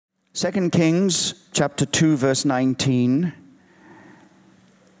2 Kings chapter 2, verse 19.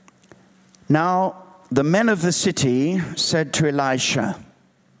 Now the men of the city said to Elisha,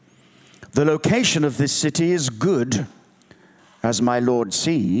 "The location of this city is good, as my Lord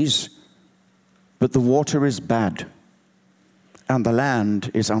sees, but the water is bad, and the land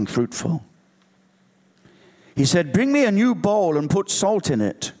is unfruitful." He said, "Bring me a new bowl and put salt in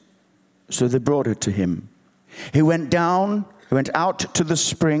it." So they brought it to him. He went out to the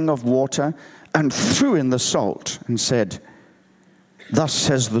spring of water and threw in the salt and said, "Thus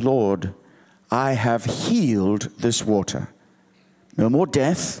says the Lord, I have healed this water. No more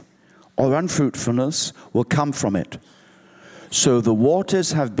death or unfruitfulness will come from it. So the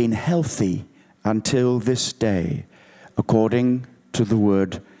waters have been healthy until this day, according to the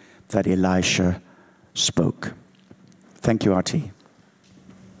word that Elisha spoke." Thank you, R.T.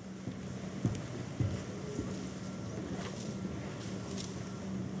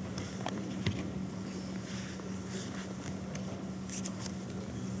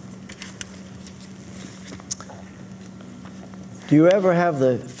 Do you ever have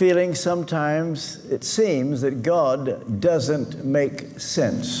the feeling sometimes it seems that God doesn't make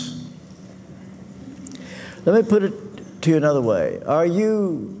sense? Let me put it to you another way. Are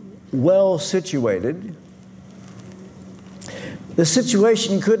you well situated? The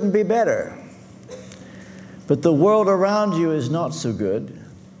situation couldn't be better, but the world around you is not so good.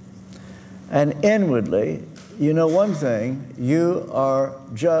 And inwardly, you know one thing, you are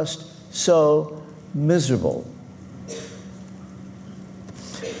just so miserable.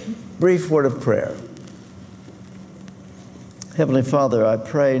 Brief word of prayer. Heavenly Father, I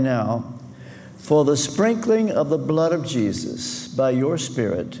pray now for the sprinkling of the blood of Jesus by your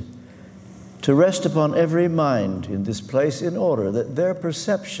Spirit to rest upon every mind in this place, in order that their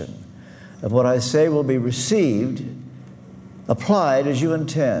perception of what I say will be received, applied as you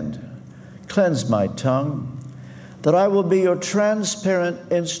intend. Cleanse my tongue, that I will be your transparent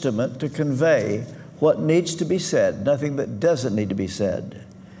instrument to convey what needs to be said, nothing that doesn't need to be said.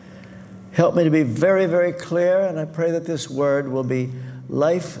 Help me to be very, very clear, and I pray that this word will be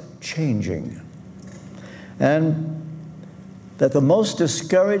life-changing, and that the most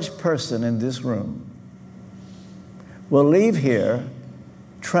discouraged person in this room will leave here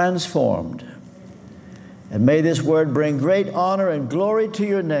transformed. And may this word bring great honor and glory to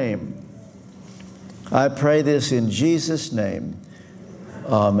your name. I pray this in Jesus' name.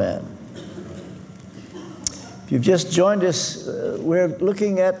 Amen. If you've just joined us, we're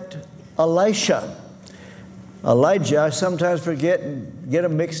looking at Elisha. Elijah, I sometimes forget and get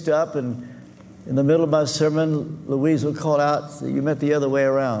them mixed up, and in the middle of my sermon, Louise will call out that you meant the other way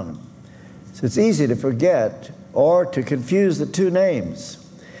around. So it's easy to forget or to confuse the two names.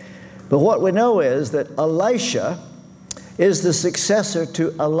 But what we know is that Elisha is the successor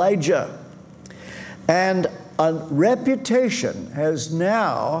to Elijah. And a reputation has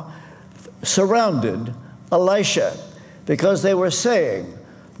now surrounded Elisha, because they were saying,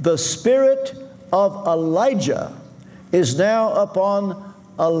 the spirit of Elijah is now upon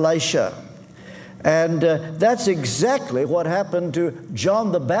Elisha. And that's exactly what happened to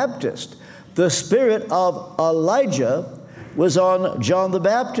John the Baptist. The spirit of Elijah was on John the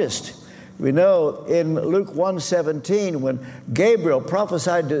Baptist. We know in Luke 1:17, when Gabriel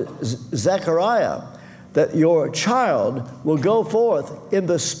prophesied to Zechariah that your child will go forth in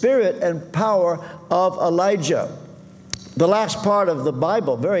the spirit and power of Elijah. The last part of the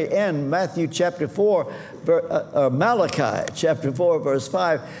Bible, very end, Matthew chapter 4, Malachi chapter 4, verse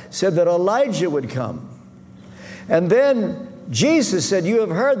 5, said that Elijah would come. And then Jesus said, you have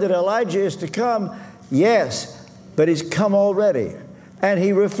heard that Elijah is to come. Yes, but he's come already. And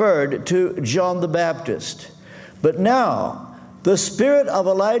he referred to John the Baptist. But now, the spirit of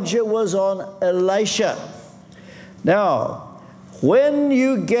Elijah was on Elisha. Now, when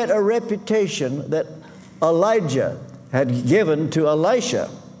you get a reputation that Elijah had given to Elisha,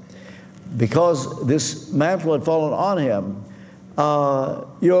 because this mantle had fallen on him,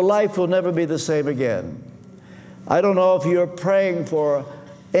 your life will never be the same again. I don't know if you're praying for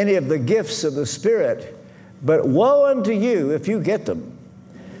any of the gifts of the Spirit, but woe unto you if you get them,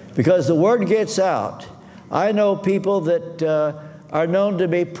 because the word gets out. I know people that are known to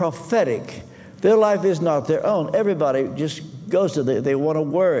be prophetic. Their life is not their own. Everybody just goes to they want a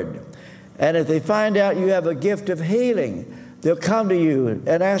word. And if they find out you have a gift of healing, they'll come to you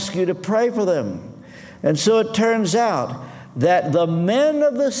and ask you to pray for them. And so it turns out that the men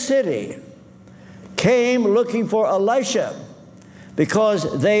of the city came looking for Elisha,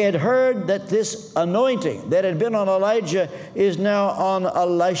 because they had heard that this anointing that had been on Elijah is now on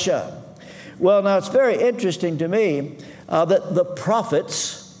Elisha. Well, now it's very interesting to me that the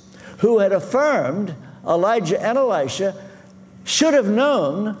prophets who had affirmed Elijah and Elisha, should have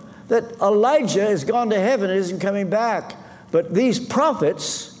known that Elijah has gone to heaven and isn't coming back. But these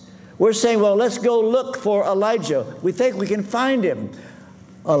prophets were saying, well, let's go look for Elijah. We think we can find him.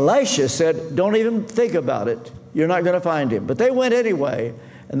 Elisha said, don't even think about it. You're not going to find him. But they went anyway,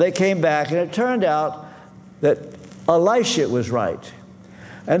 and they came back, and it turned out that Elisha was right.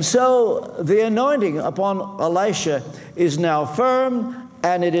 And so the anointing upon Elisha is now firm,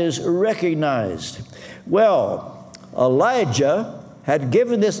 and it is recognized. Well, Elijah had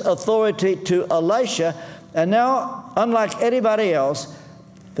given this authority to Elisha, and now, unlike anybody else,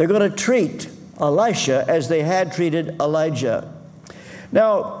 they're going to treat Elisha as they had treated Elijah.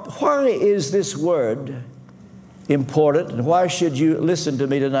 Now, why is this word important, and why should you listen to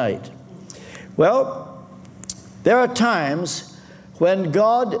me tonight? Well, there are times when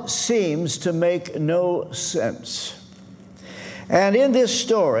God seems to make no sense. And in this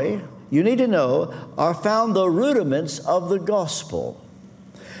story, you need to know, are found the rudiments of the gospel.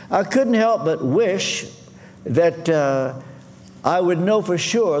 I couldn't help but wish that I would know for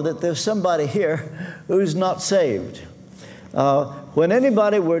sure that there's somebody here who's not saved. When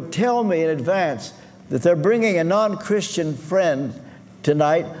anybody would tell me in advance that they're bringing a non-Christian friend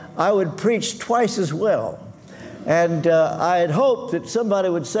tonight, I would preach twice as well. And I had hoped that somebody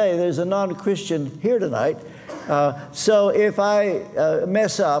would say there's a non-Christian here tonight. So if I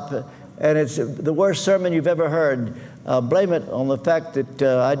mess up and it's the worst sermon you've ever heard, blame it on the fact that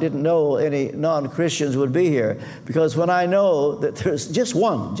I didn't know any non-Christians would be here. Because when I know that there's just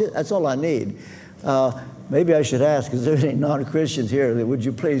one, that's all I need. Maybe I should ask, is there any non-Christians here? Would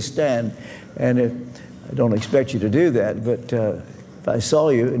you please stand? And I don't expect you to do that, but if I saw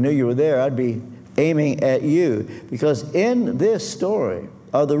you and knew you were there, I'd be aiming at you. Because in this story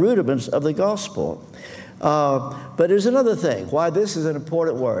are the rudiments of the gospel. But there's another thing, why this is an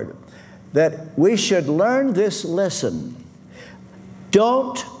important word, that we should learn this lesson.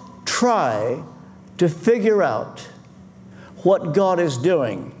 Don't try to figure out what God is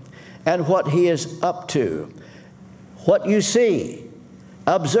doing and what He is up to. What you see,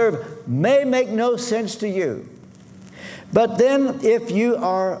 observe, may make no sense to you. But then if you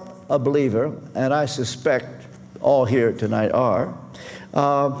are a believer, and I suspect all here tonight are,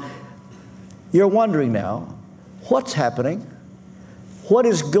 you're wondering now, what's happening? What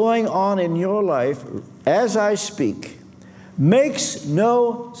is going on in your life as I speak makes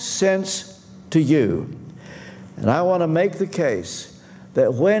no sense to you. And I want to make the case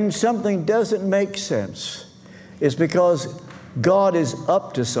that when something doesn't make sense, it's because God is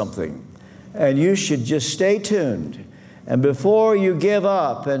up to something. And you should just stay tuned. And before you give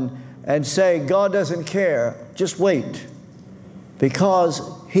up and say, God doesn't care, just wait. Because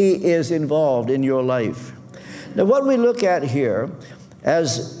He is involved in your life. Now, what we look at here,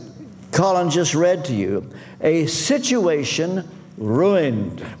 as Colin just read to you, a situation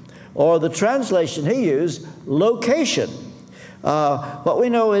ruined. Or the translation he used, location. What we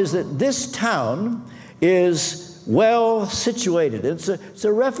know is that this town is well situated. It's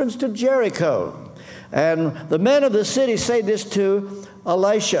a reference to Jericho. And the men of the city say this to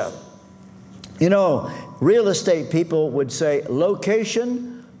Elisha. You know, real estate people would say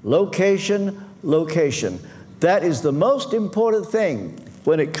location, location, location. That is the most important thing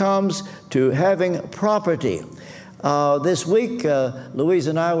when it comes to having property. This week, Louise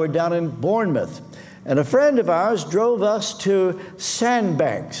and I were down in Bournemouth, and a friend of ours drove us to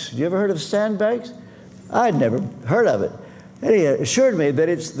Sandbanks. You ever heard of Sandbanks? I'd never heard of it. And he assured me that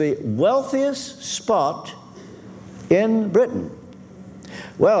it's the wealthiest spot in Britain.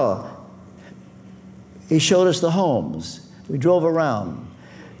 Well, he showed us the homes. We drove around.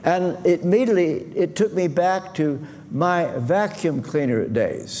 And it took me back to my vacuum cleaner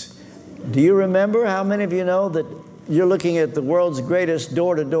days. Do you remember? How many of you know that you're looking at the world's greatest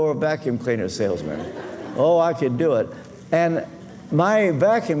door-to-door vacuum cleaner salesman? Oh, I could do it. And my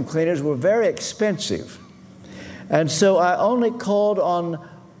vacuum cleaners were very expensive. And so I only called on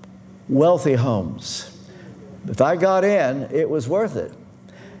wealthy homes. If I got in, it was worth it.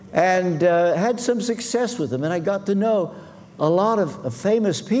 And had some success with them. And I got to know a lot of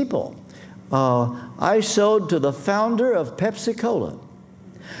famous people. I sold to the founder of Pepsi-Cola.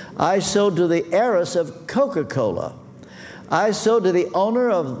 I sold to the heiress of Coca-Cola. I sold to the owner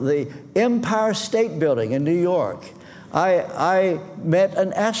of the Empire State Building in New York. I met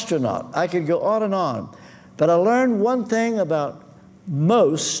an astronaut. I could go on and on. But I learned one thing about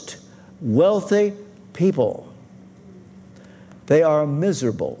most wealthy people. They are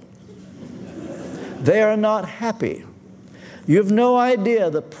miserable. They are not happy. You have no idea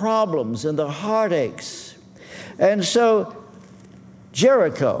the problems and the heartaches. And so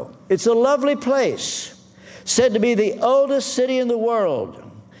Jericho. It's a lovely place, said to be the oldest city in the world.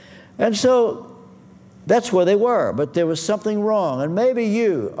 And so that's where they were, but there was something wrong. And maybe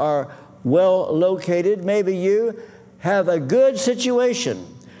you are well located. Maybe you have a good situation.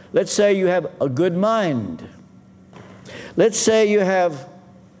 Let's say you have a good mind. Let's say you have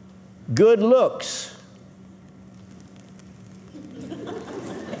good looks.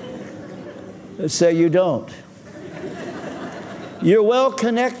 Let's say you don't. You're well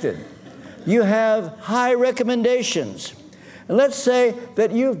connected. You have high recommendations. And let's say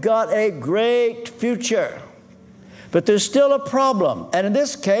that you've got a great future. But there's still a problem. And in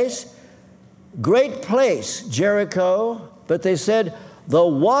this case, great place, Jericho, but they said, the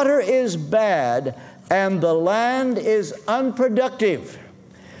water is bad and the land is unproductive.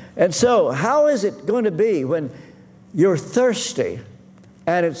 And so, how is it going to be when you're thirsty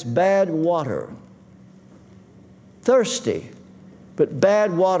and it's bad water? Thirsty, but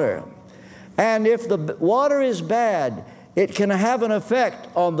bad water. And if the water is bad, it can have an effect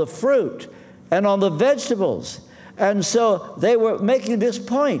on the fruit and on the vegetables. And so they were making this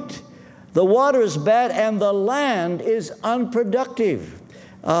point. The water is bad and the land is unproductive.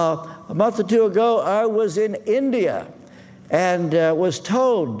 A month or two ago, I was in India and was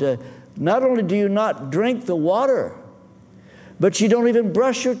told, not only do you not drink the water, but you don't even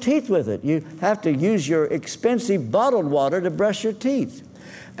brush your teeth with it. You have to use your expensive bottled water to brush your teeth.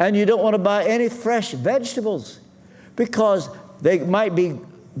 And you don't want to buy any fresh vegetables because they might be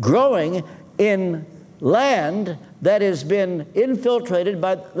growing in land that has been infiltrated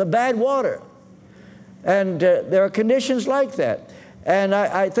by the bad water. And there are conditions like that. And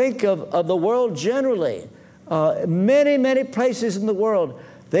I think of the world generally. Many, many places in the world,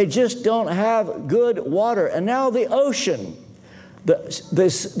 they just don't have good water. And now the ocean,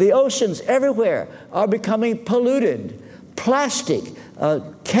 the oceans everywhere are becoming polluted. Plastic,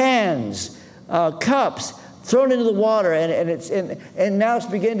 cans, cups thrown into the water, and now it's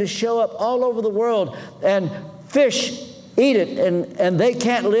beginning to show up all over the world. And fish eat it, and they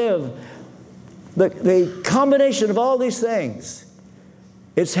can't live. The combination of all these things,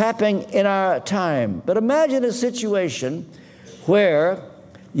 it's happening in our time. But imagine a situation where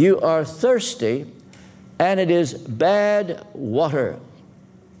you are thirsty and it is bad water.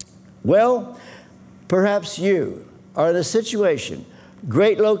 Well, perhaps you are in a situation,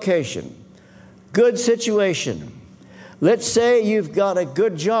 great location, good situation. Let's say you've got a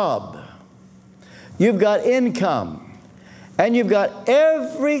good job, you've got income, and you've got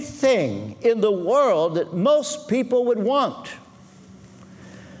everything in the world that most people would want.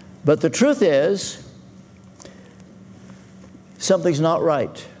 But the truth is, something's not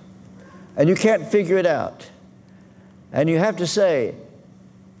right. And you can't figure it out. And you have to say,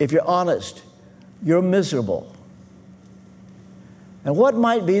 if you're honest, you're miserable. And what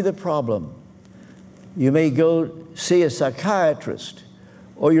might be the problem? You may go see a psychiatrist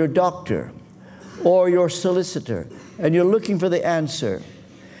or your doctor or your solicitor, and you're looking for the answer.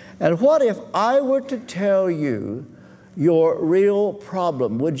 And what if I were to tell you your real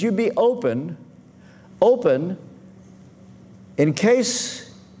problem? Would you be open in case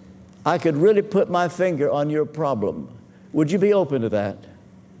I could really put my finger on your problem? Would you be open to that?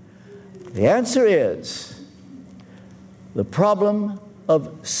 The answer is the problem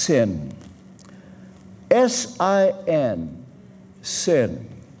of sin. S-I-N, sin.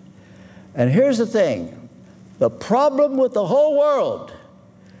 And here's the thing, the problem with the whole world,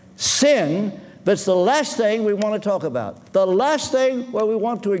 sin, that's the last thing we want to talk about, the last thing where we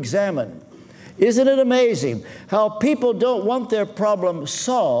want to examine. Isn't it amazing how people don't want their problem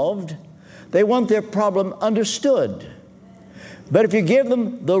solved, they want their problem understood. But if you give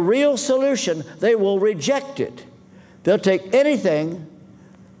them the real solution, they will reject it. They'll take anything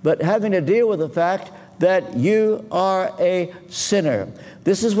but having to deal with the fact that you are a sinner.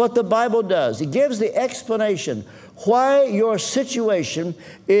 This is what the Bible does. It gives the explanation why your situation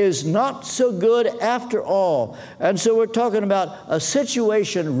is not so good after all. And so we're talking about a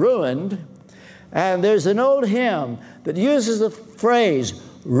situation ruined. And there's an old hymn that uses the phrase,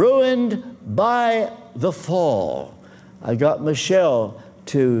 ruined by the fall. I got Michelle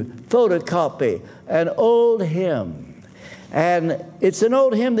to photocopy an old hymn. And it's an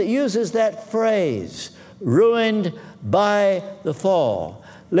old hymn that uses that phrase, ruined by the fall.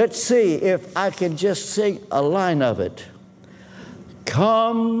 Let's see if I can just sing a line of it.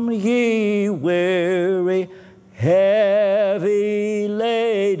 Come ye weary, heavy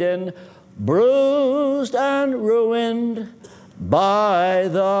laden, bruised and ruined by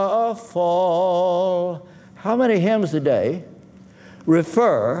the fall. How many hymns today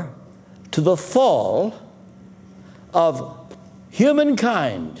refer to the fall of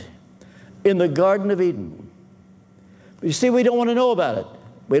humankind in the Garden of Eden. But you see, we don't want to know about it.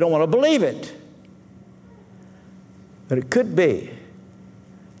 We don't want to believe it. But it could be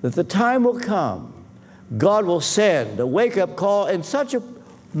that the time will come, God will send a wake-up call in such a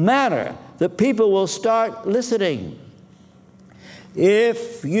manner that people will start listening.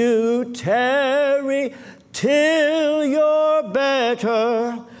 If you tarry till you're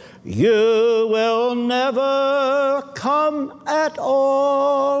better, you will never come at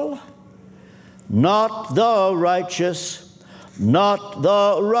all. Not the righteous, not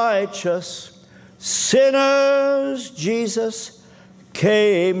the righteous, sinners Jesus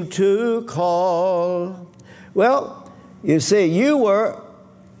came to call. Well, you see, you were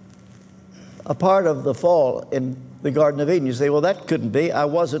a part of the fall in the Garden of Eden. You say, well, that couldn't be. I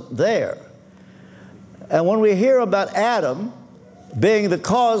wasn't there. And when we hear about Adam being the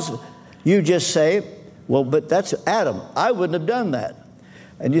cause, you just say, well, but that's Adam. I wouldn't have done that.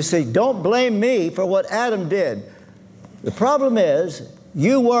 And you say, don't blame me for what Adam did. The problem is,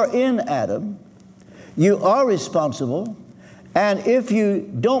 you were in Adam. You are responsible. And if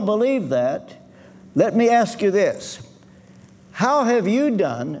you don't believe that, let me ask you this. How have you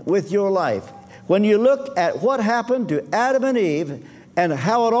done with your life? When you look at what happened to Adam and Eve and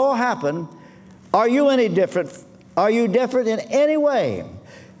how it all happened, are you any different? Are you different in any way?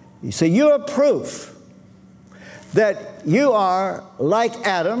 You see, you are proof that you are like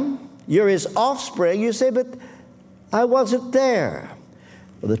Adam. You're his offspring. You say, but I wasn't there.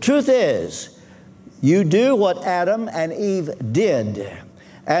 Well, the truth is, you do what Adam and Eve did,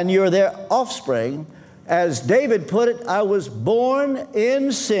 and you're their offspring. As David put it, I was born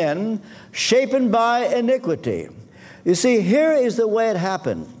in sin, shapen by iniquity. You see, here is the way it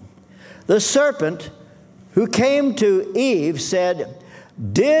happened. The serpent who came to Eve said,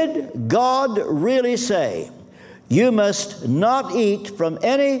 did God really say, you must not eat from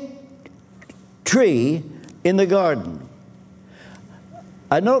any tree in the garden?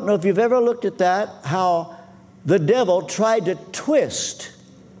 I don't know if you've ever looked at that, how the devil tried to twist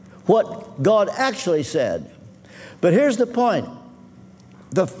what God actually said. But here's the point.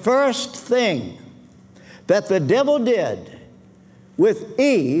 The first thing that the devil did with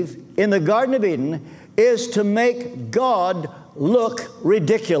Eve in the Garden of Eden is to make God look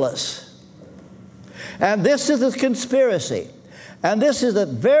ridiculous. And this is the conspiracy. And this is the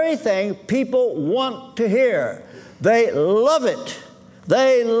very thing people want to hear. They love it.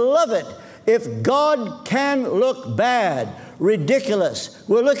 They love it. If God can look bad, ridiculous,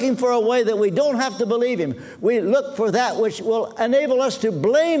 we're looking for a way that we don't have to believe Him. We look for that which will enable us to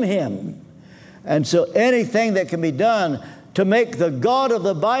blame Him. And so anything that can be done to make the God of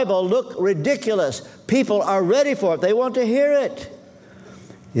the Bible look ridiculous, people are ready for it. They want to hear it.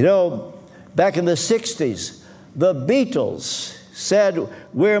 You know, back in the 60s, the Beatles said,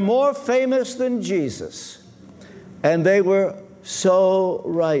 we're more famous than Jesus. And they were so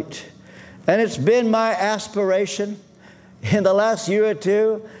right. And it's been my aspiration in the last year or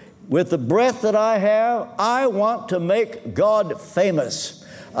two, with the breath that I have, I want to make God famous.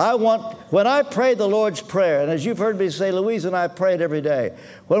 When I pray the Lord's Prayer, and as you've heard me say, Louise and I pray it every day.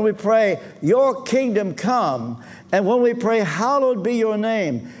 When we pray, your kingdom come, and when we pray, hallowed be your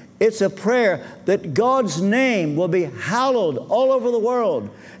name, it's a prayer that God's name will be hallowed all over the world.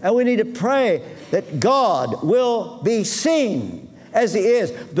 And we need to pray that God will be seen as He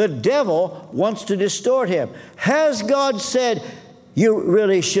is. The devil wants to distort Him. Has God said, you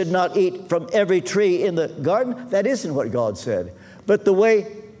really should not eat from every tree in the garden? That isn't what God said. But the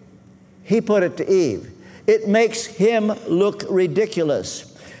way He put it to Eve, it makes Him look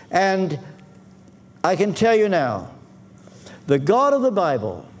ridiculous. And I can tell you now, the God of the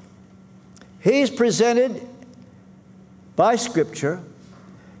Bible, He's presented by Scripture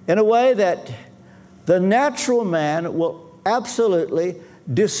in a way that the natural man will absolutely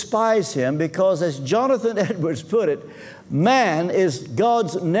despise Him, because, as Jonathan Edwards put it, man is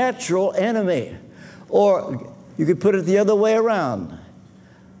God's natural enemy. Or you could put it the other way around.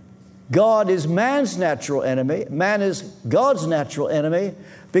 God is man's natural enemy. Man is God's natural enemy,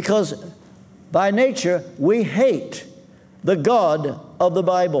 because by nature we hate the God of the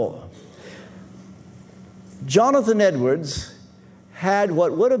Bible. Jonathan Edwards had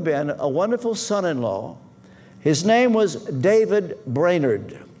what would have been a wonderful son-in-law. His name was David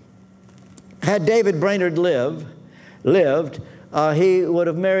Brainerd. Had David Brainerd lived, he would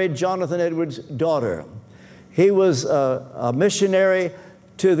have married Jonathan Edwards' daughter. He was a missionary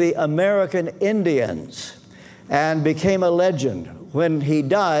to the American Indians and became a legend. When he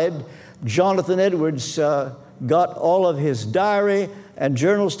died, Jonathan Edwards got all of his diary and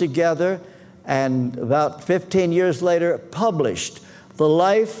journals together and about 15 years later published The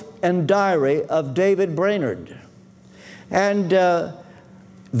Life and Diary of David Brainerd. And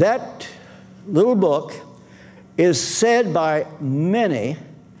that little book is said by many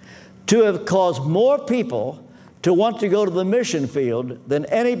to have caused more people to want to go to the mission field than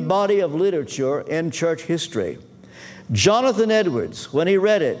any body of literature in church history. Jonathan Edwards, when he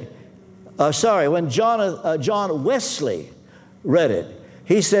read it, when John Wesley read it,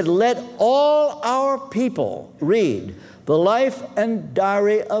 he said, "Let all our people read the life and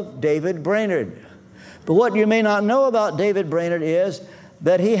diary of David Brainerd." But what you may not know about David Brainerd is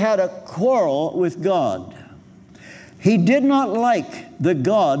that he had a quarrel with God. He did not like the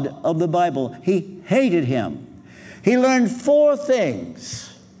God of the Bible. He hated Him. He learned 4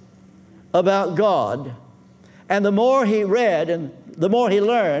 things about God, and the more he read and the more he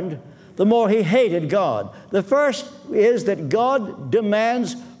learned, the more he hated God. The first is that God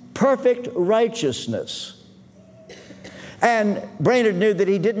demands perfect righteousness. And Brainerd knew that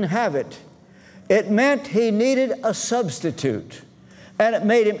he didn't have it. It meant he needed a substitute, and it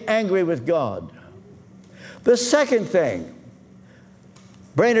made him angry with God. The second thing,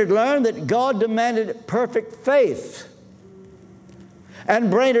 Brainerd learned that God demanded perfect faith.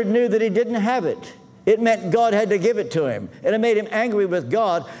 And Brainerd knew that he didn't have it. It meant God had to give it to him. And it made him angry with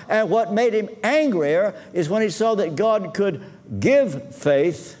God. And what made him angrier is when he saw that God could give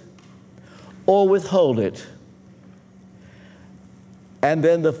faith or withhold it. And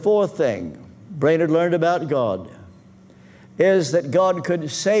then the fourth thing Brainerd learned about God is that God could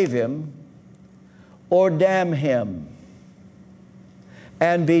save him or damn him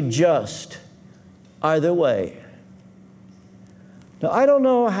and be just either way. Now, I don't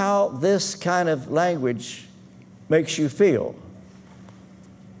know how this kind of language makes you feel.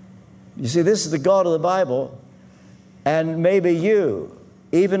 You see, this is the God of the Bible, and maybe you,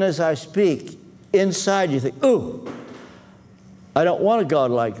 even as I speak, inside you think, ooh, I don't want a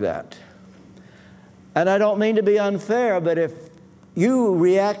God like that. And I don't mean to be unfair, but if you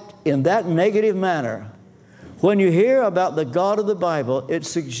react in that negative manner, when you hear about the God of the Bible, it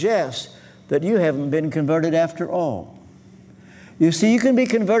suggests that you haven't been converted after all. You see, you can be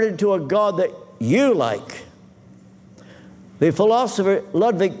converted to a God that you like. The philosopher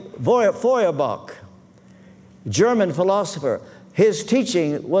Ludwig Feuerbach, German philosopher, his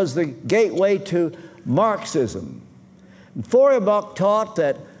teaching was the gateway to Marxism. Feuerbach taught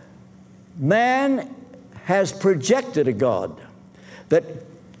that man has projected a God, that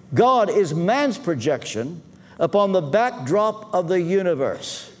God is man's projection upon the backdrop of the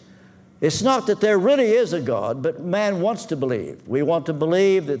universe. It's not that there really is a God, but man wants to believe. We want to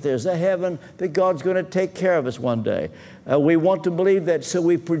believe that there's a heaven, that God's going to take care of us one day. We want to believe that, so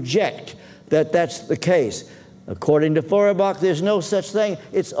we project that that's the case. According to Feuerbach, there's no such thing.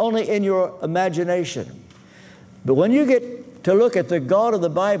 It's only in your imagination. But when you get to look at the God of the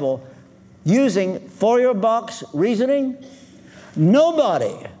Bible using Feuerbach's reasoning,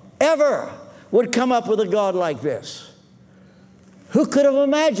 nobody ever would come up with a God like this. Who could have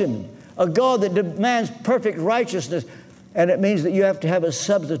imagined a God that demands perfect righteousness, and it means that you have to have a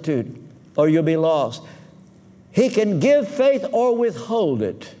substitute or you'll be lost? He can give faith or withhold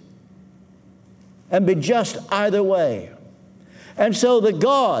it and be just either way. And so the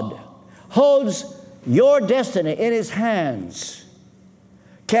God holds your destiny in His hands,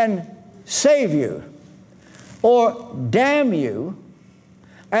 can save you or damn you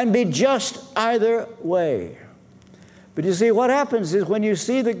and be just either way. But you see, what happens is when you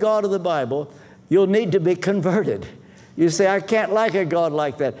see the God of the Bible, you'll need to be converted. You say, I can't like a God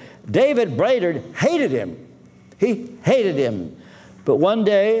like that. David Brainerd hated Him. He hated Him. But one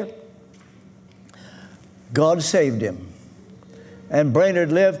day, God saved him. And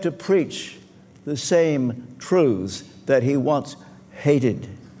Brainerd lived to preach the same truths that he once hated.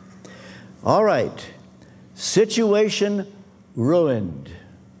 All right, situation ruined.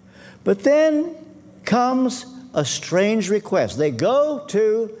 But then comes a strange request. They go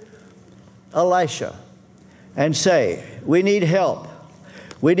to Elisha and say, we need help.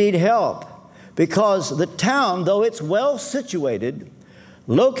 We need help because the town, though it's well situated,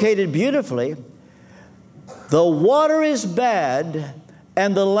 located beautifully, the water is bad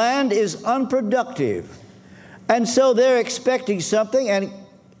and the land is unproductive. And so they're expecting something, and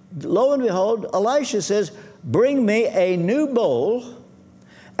lo and behold, Elisha says, bring me a new bowl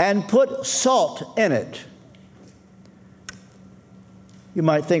and put salt in it. You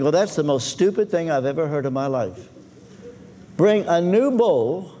might think, well, that's the most stupid thing I've ever heard in my life. Bring a new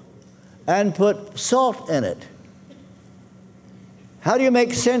bowl and put salt in it. How do you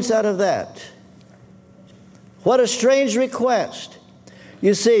make sense out of that? What a strange request.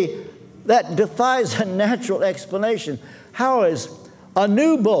 You see, that defies a natural explanation. How is a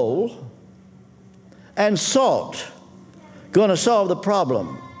new bowl and salt going to solve the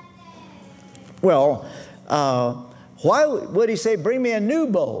problem? Well, why would he say, bring me a new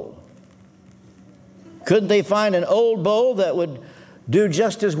bowl? Couldn't they find an old bowl that would do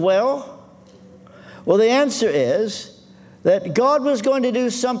just as well? Well, the answer is that God was going to do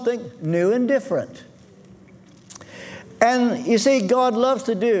something new and different. And you see, God loves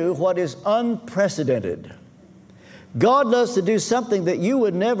to do what is unprecedented. God loves to do something that you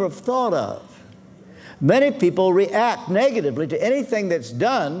would never have thought of. Many people react negatively to anything that's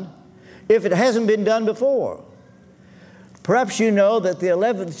done if it hasn't been done before. Perhaps you know that the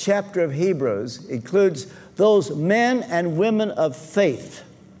 11th chapter of Hebrews includes those men and women of faith.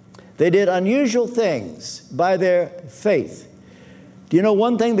 They did unusual things by their faith. Do you know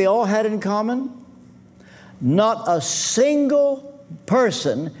one thing they all had in common? Not a single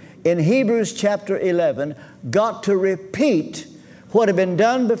person in Hebrews chapter 11 got to repeat what had been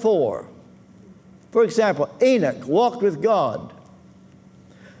done before. For example, Enoch walked with God.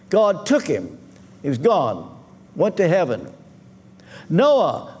 God took him. He was gone, went to heaven.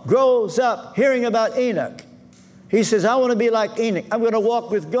 Noah grows up hearing about Enoch. He says, I want to be like Enoch. I'm going to walk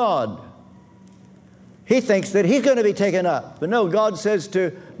with God. He thinks that he's going to be taken up. But no, God says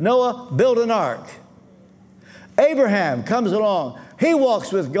to Noah, build an ark. Abraham comes along. He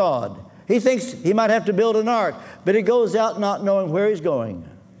walks with God. He thinks he might have to build an ark, but he goes out not knowing where he's going.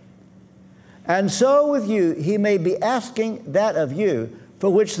 And so with you, he may be asking that of you, for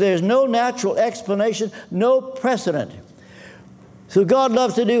which there's no natural explanation, no precedent. So God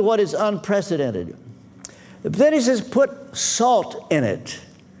loves to do what is unprecedented. But then he says, put salt in it.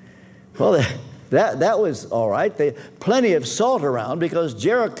 Well, that was all right. Plenty of salt around because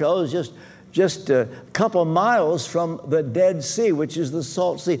Jericho is just a couple miles from the Dead Sea, which is the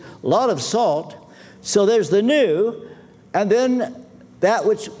Salt Sea. A lot of salt. So there's the new, and then that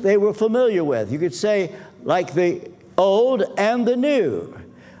which they were familiar with. You could say like the old and the new.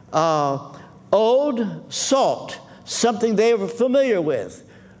 Old, salt, something they were familiar with.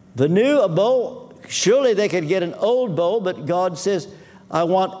 The new, a bowl. Surely they could get an old bowl, but God says, I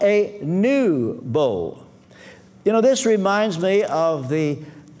want a new bowl. You know, this reminds me of the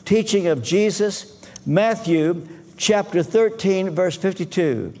teaching of Jesus, Matthew chapter 13, verse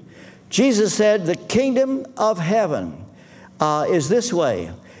 52. Jesus said, the kingdom of heaven is this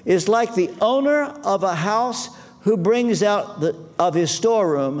way, is like the owner of a house who brings out of his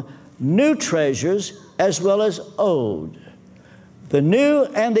storeroom new treasures as well as old. The new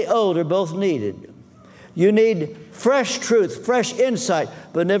and the old are both needed. You need fresh truth, fresh insight,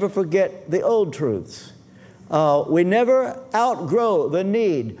 but never forget the old truths. We never outgrow the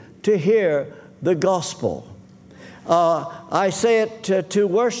need to hear the gospel. I say it to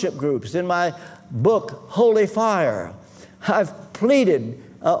worship groups. In my book, Holy Fire, I've pleaded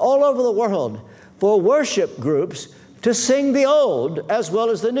all over the world for worship groups to sing the old as well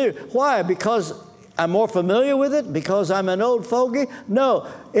as the new. Why? Because I'm more familiar with it? Because I'm an old fogey? No,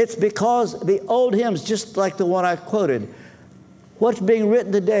 it's because the old hymns, just like the one I quoted, what's being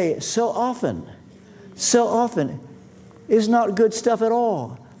written today so often is not good stuff at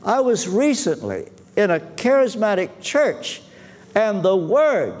all. I was recently in a charismatic church, and the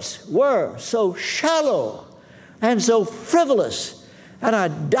words were so shallow and so frivolous, and I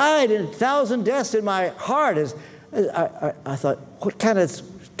died in 1,000 deaths in my heart as I thought, what kind of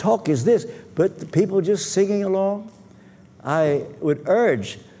talk is this? But the people just singing along. I would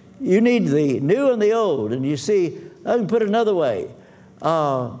urge, you need the new and the old. And you see, I can put it another way.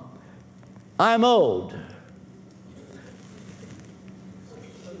 I'm old.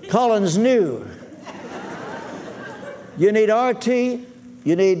 Colin's new. You need RT,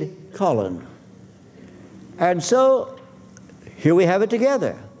 you need Colin. And so here we have it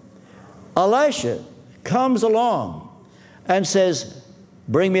together. Elisha comes along and says,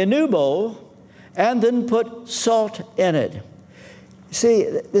 bring me a new bowl and then put salt in it. See,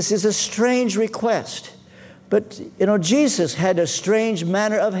 this is a strange request. But, you know, Jesus had a strange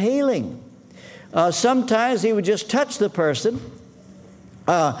manner of healing. Sometimes he would just touch the person.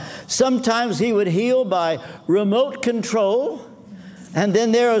 Sometimes he would heal by remote control. And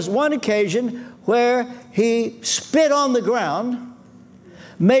then there was one occasion where he spit on the ground,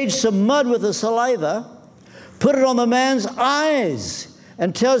 made some mud with the saliva, put it on the man's eyes,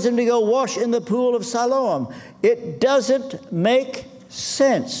 and tells him to go wash in the pool of Siloam. It doesn't make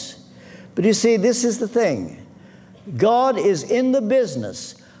sense. But you see, this is the thing. God is in the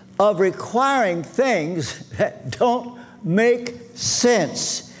business of requiring things that don't make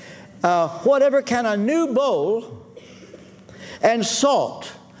sense. Whatever can a new bowl and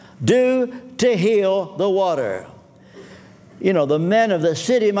salt do to heal the water. You know, the men of the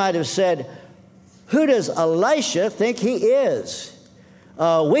city might have said, who does Elisha think he is?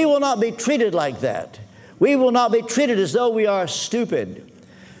 We will not be treated like that. We will not be treated as though we are stupid.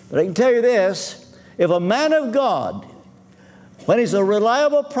 But I can tell you this, if a man of God, when he's a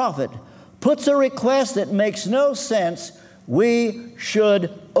reliable prophet, puts a request that makes no sense, we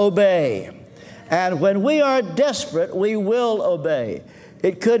should obey. And when we are desperate, we will obey.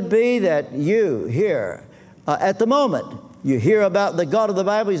 It could be that you here, at the moment, you hear about the God of the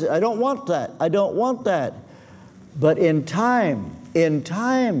Bible, you say, I don't want that, I don't want that. But in time,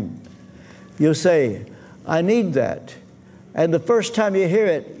 you'll say, I need that. And the first time you hear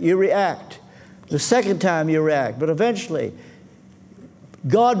it, you react. The second time you react. But eventually,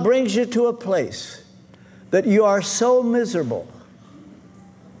 God brings you to a place that you are so miserable,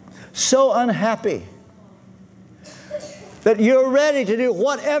 so unhappy, that you're ready to do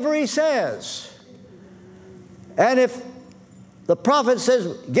whatever He says. And if the prophet says,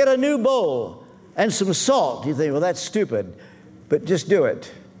 get a new bowl and some salt, you think, well, that's stupid, but just do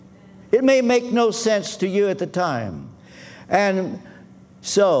it. It may make no sense to you at the time. And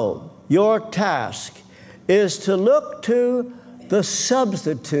so your task is to look to the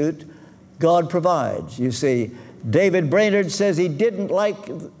substitute God provides. You see, David Brainerd says he didn't like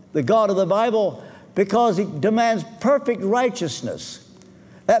the God of the Bible because He demands perfect righteousness.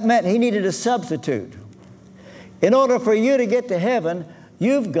 That meant He needed a substitute. In order for you to get to heaven,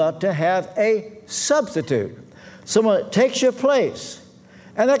 you've got to have a substitute. Someone that takes your place.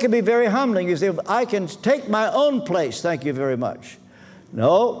 And that can be very humbling. You say, I can take my own place, thank you very much.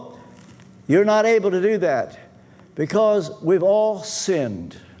 No, you're not able to do that because we've all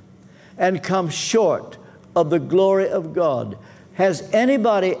sinned and come short of the glory of God. Has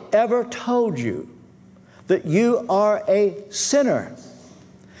anybody ever told you that you are a sinner?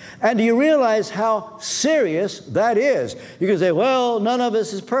 And do you realize how serious that is? You can say, well, none of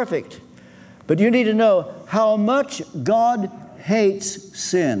us is perfect. But you need to know how much God hates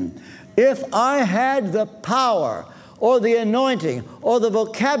sin. If I had the power or the anointing or the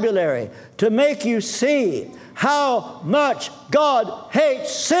vocabulary to make you see how much God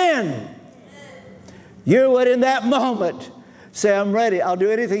hates sin, you would in that moment say, I'm ready. I'll do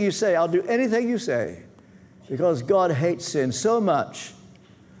anything you say. I'll do anything you say. Because God hates sin so much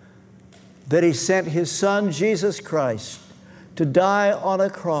that He sent His Son, Jesus Christ, to die on a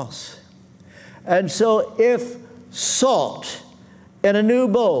cross. And so if salt in a new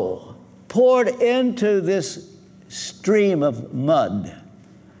bowl poured into this stream of mud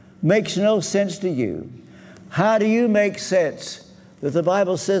makes no sense to you, how do you make sense that the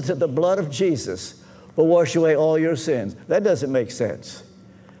Bible says that the blood of Jesus will wash away all your sins? That doesn't make sense.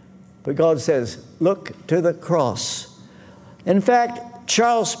 But God says, look to the cross. In fact,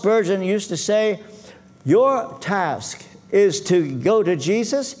 Charles Spurgeon used to say, your task is to go to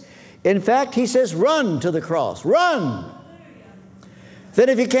Jesus. In fact, he says, run to the cross. Run! Then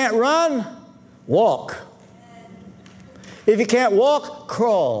if you can't run, walk. If you can't walk,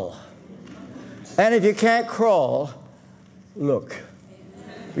 crawl. And if you can't crawl, look.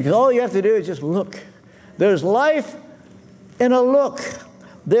 Because all you have to do is just look. There's life in a look.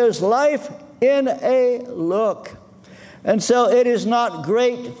 There's life in a look. And so it is not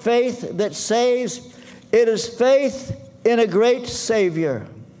great faith that saves. It is faith in a great Savior.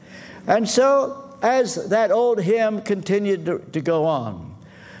 And so as that old hymn continued to go on,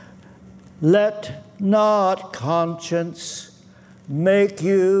 let not conscience make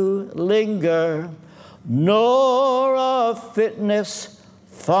you linger, nor of fitness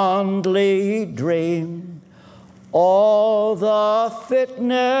fondly dream. All the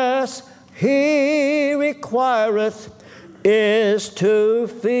fitness He requireth is to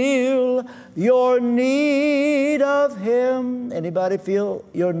feel your need of Him. Anybody feel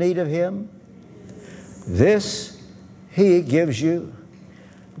your need of Him? This He gives you.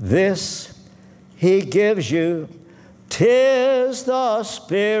 This He gives you. 'Tis the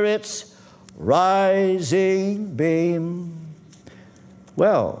Spirit's rising beam.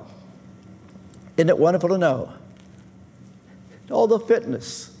 Well, isn't it wonderful to know all the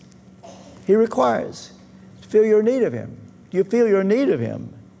fitness He requires to feel your need of Him? Do you feel your need of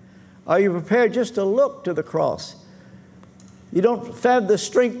Him? Are you prepared just to look to the cross? You don't have the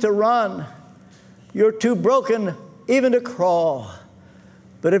strength to run. You're too broken even to crawl.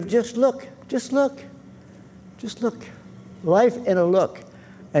 But if just look, life in a look,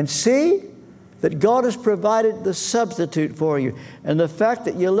 and see that God has provided the substitute for you. And the fact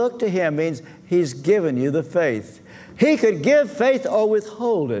that you look to Him means He's given you the faith. He could give faith or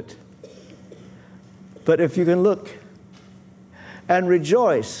withhold it. But if you can look and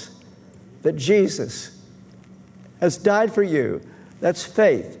rejoice that Jesus has died for you. That's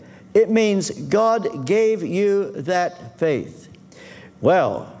faith. It means God gave you that faith.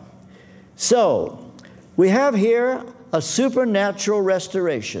 Well, so we have here a supernatural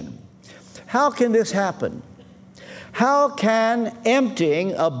restoration. How can this happen? How can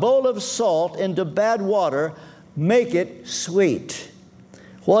emptying a bowl of salt into bad water make it sweet?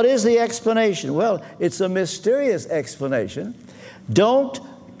 What is the explanation? Well, it's a mysterious explanation. Don't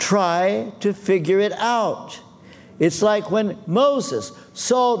try to figure it out. It's like when Moses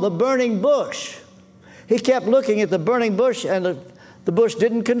saw the burning bush. He kept looking at the burning bush, and the bush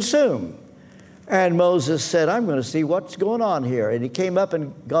didn't consume. And Moses said, I'm going to see what's going on here. And he came up,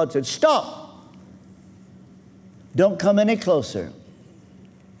 and God said, stop. Don't come any closer.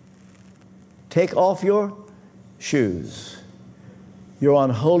 Take off your shoes. You're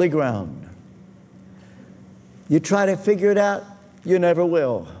on holy ground. You try to figure it out, you never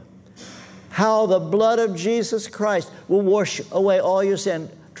will. How the blood of Jesus Christ will wash away all your sin.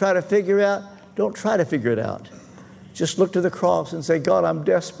 Try to figure it out. Don't try to figure it out. Just look to the cross and say, God, I'm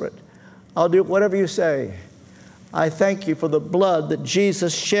desperate. I'll do whatever you say. I thank you for the blood that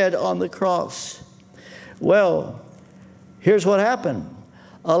Jesus shed on the cross. Well, here's what happened.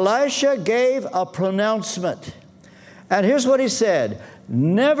 Elisha gave a pronouncement. And here's what he said.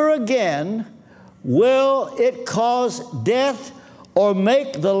 Never again will it cause death or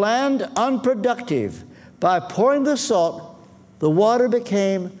make the land unproductive. By pouring the salt, the water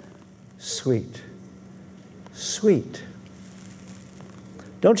became sweet. Sweet.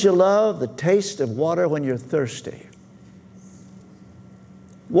 Don't you love the taste of water when you're thirsty?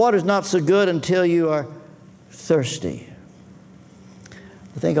 Water's not so good until you are thirsty.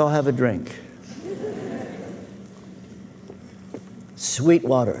 I think I'll have a drink. Sweet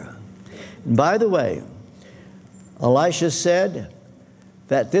water. And by the way, Elisha said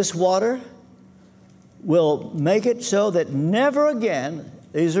that this water will make it so that never again,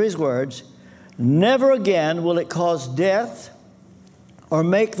 these are his words, never again will it cause death or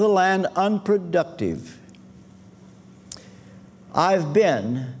make the land unproductive. I've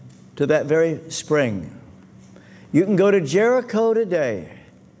been to that very spring. You can go to Jericho today,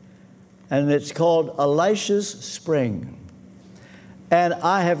 and it's called Elisha's Spring. And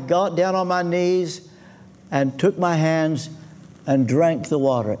I have got down on my knees and took my hands and drank the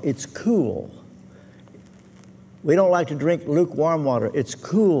water. It's cool. We don't like to drink lukewarm water. It's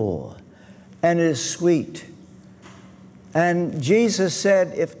cool, and it is sweet. And Jesus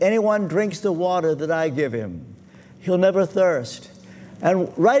said, if anyone drinks the water that I give him, he'll never thirst.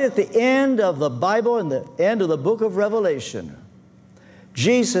 And right at the end of the Bible, in the end of the book of Revelation,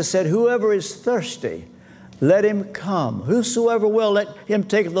 Jesus said, whoever is thirsty, let him come. Whosoever will, let him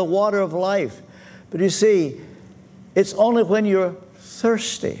take the water of life. But you see, it's only when you're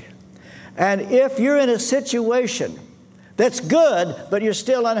thirsty. And if you're in a situation that's good, but you're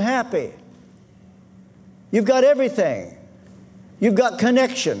still unhappy, you've got everything. You've got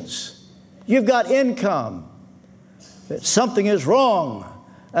connections. You've got income. But something is wrong,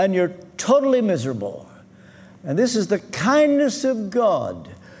 and you're totally miserable. And this is the kindness of God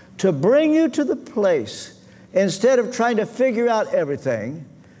to bring you to the place, instead of trying to figure out everything,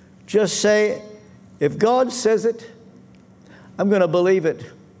 just say, if God says it, I'm going to believe it.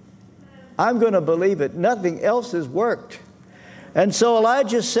 I'm going to believe it. Nothing else has worked. And so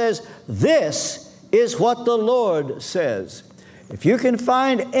Elijah says, this is what the Lord says. If you can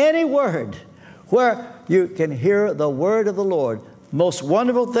find any word where you can hear the word of the Lord, most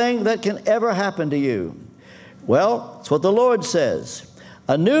wonderful thing that can ever happen to you. Well, it's what the Lord says.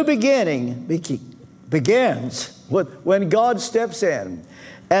 A new beginning begins when God steps in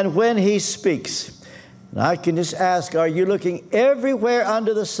and when He speaks. And I can just ask, are you looking everywhere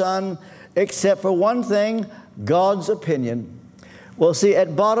under the sun except for one thing, God's opinion? Well, see,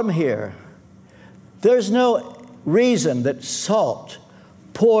 at bottom here, there's no reason that salt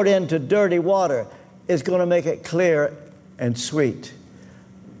poured into dirty water is going to make it clear and sweet.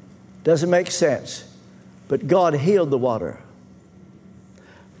 Doesn't make sense. But God healed the water.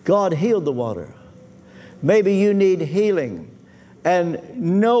 God healed the water. Maybe you need healing, and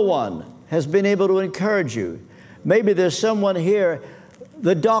no one has been able to encourage you. Maybe there's someone here,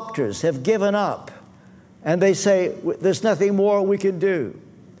 the doctors have given up, and they say, there's nothing more we can do.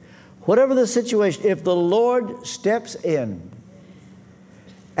 Whatever the situation, if the Lord steps in,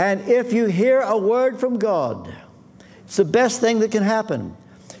 and if you hear a word from God, it's the best thing that can happen.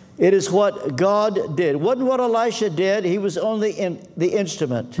 It is what God did. It wasn't what Elisha did. He was only the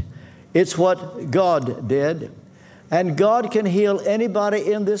instrument. It's what God did. And God can heal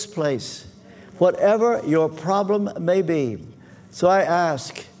anybody in this place, whatever your problem may be. So I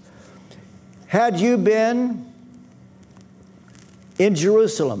ask, Had you been in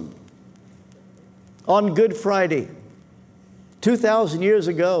Jerusalem on Good Friday 2,000 years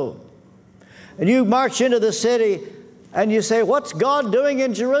ago, and you march into the city and you say, what's God doing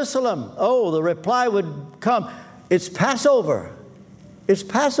in Jerusalem? Oh, the reply would come, it's Passover. It's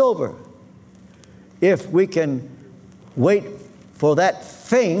Passover. If we can wait for that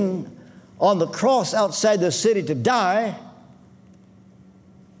thing on the cross outside the city to die,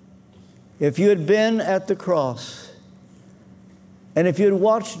 if you had been at the cross and if you had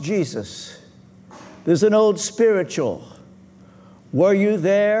watched Jesus, there's an old spiritual. Were you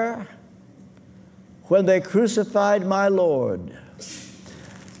there when they crucified my Lord?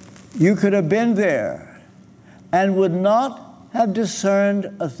 You could have been there and would not have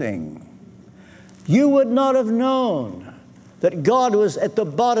discerned a thing. You would not have known that God was at the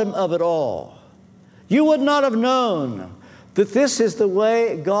bottom of it all. You would not have known that this is the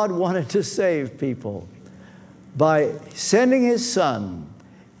way God wanted to save people, by sending His Son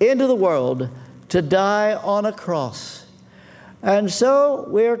into the world to die on a cross. And so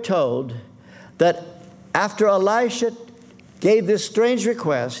we're told that after Elisha gave this strange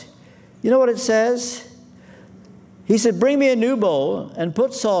request, you know what it says? He said, bring me a new bowl and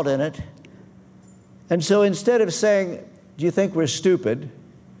put salt in it. And so instead of saying, do you think we're stupid?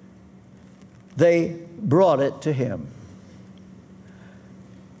 They brought it to him.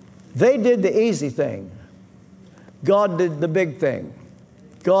 They did the easy thing. God did the big thing.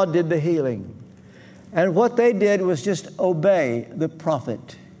 God did the healing. And what they did was just obey the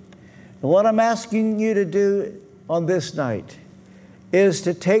prophet. And what I'm asking you to do on this night is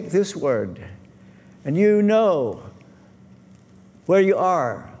to take this word, and you know where you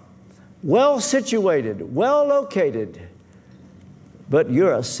are, well situated, well located, but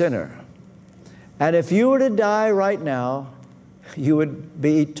you're a sinner. And if you were to die right now, you would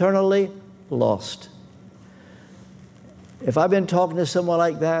be eternally lost. If I've been talking to someone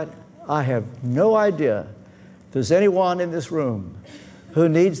like that, I have no idea if there's anyone in this room who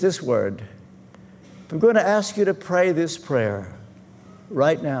needs this word. I'm going to ask you to pray this prayer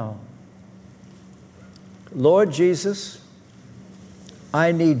right now. Lord Jesus,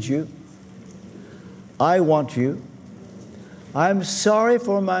 I need you. I want you. I'm sorry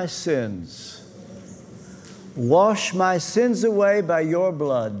for my sins. Wash my sins away by your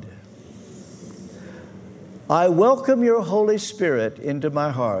blood. I welcome your Holy Spirit into my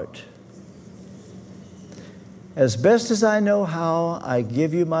heart. As best as I know how, I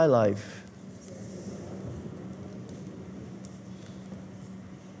give you my life.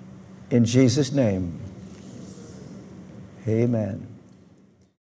 In Jesus' name, amen.